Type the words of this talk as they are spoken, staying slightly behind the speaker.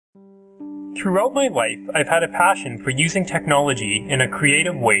Throughout my life, I've had a passion for using technology in a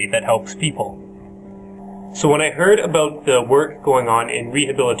creative way that helps people. So when I heard about the work going on in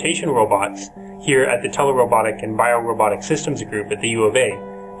rehabilitation robots here at the Telerobotic and Biorobotic Systems Group at the U of A,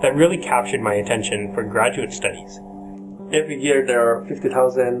 that really captured my attention for graduate studies. Every year there are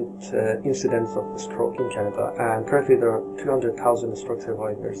 50,000 incidents of stroke in Canada, and currently there are 200,000 stroke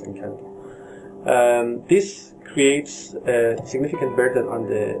survivors in Canada. This creates a significant burden on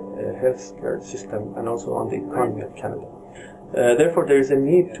the healthcare system and also on the economy of Canada. Therefore, there is a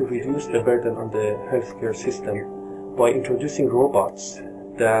need to reduce the burden on the healthcare system by introducing robots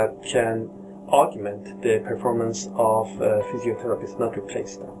that can augment the performance of physiotherapists, not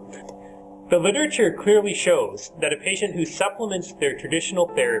replace them. The literature clearly shows that a patient who supplements their traditional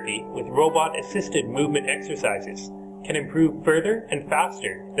therapy with robot-assisted movement exercises can improve further and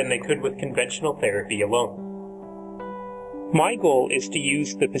faster than they could with conventional therapy alone. My goal is to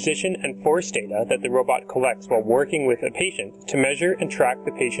use the position and force data that the robot collects while working with a patient to measure and track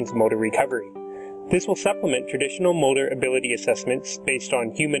the patient's motor recovery. This will supplement traditional motor ability assessments based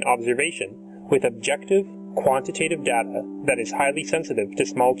on human observation with objective, quantitative data that is highly sensitive to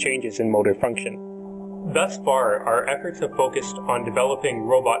small changes in motor function. Thus far, our efforts have focused on developing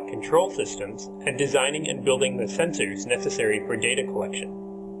robot control systems and designing and building the sensors necessary for data collection.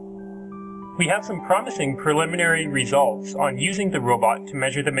 We have some promising preliminary results on using the robot to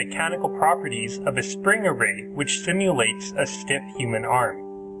measure the mechanical properties of a spring array which simulates a stiff human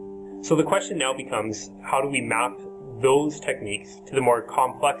arm. So the question now becomes, how do we map those techniques to the more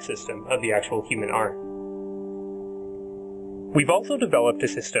complex system of the actual human arm? We've also developed a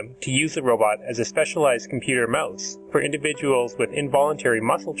system to use the robot as a specialized computer mouse for individuals with involuntary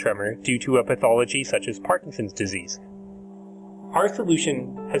muscle tremor due to a pathology such as Parkinson's disease. Our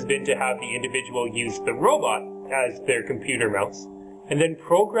solution has been to have the individual use the robot as their computer mouse, and then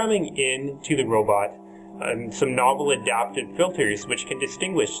programming into the robot some novel adaptive filters which can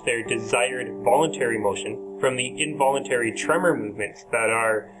distinguish their desired voluntary motion from the involuntary tremor movements that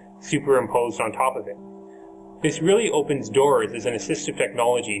are superimposed on top of it. This really opens doors as an assistive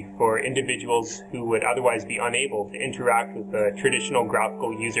technology for individuals who would otherwise be unable to interact with the traditional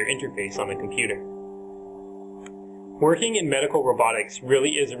graphical user interface on a computer. Working in medical robotics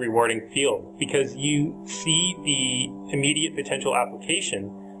really is a rewarding field because you see the immediate potential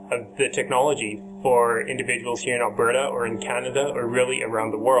application of the technology for individuals here in Alberta or in Canada or really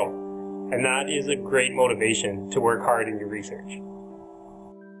around the world. And that is a great motivation to work hard in your research.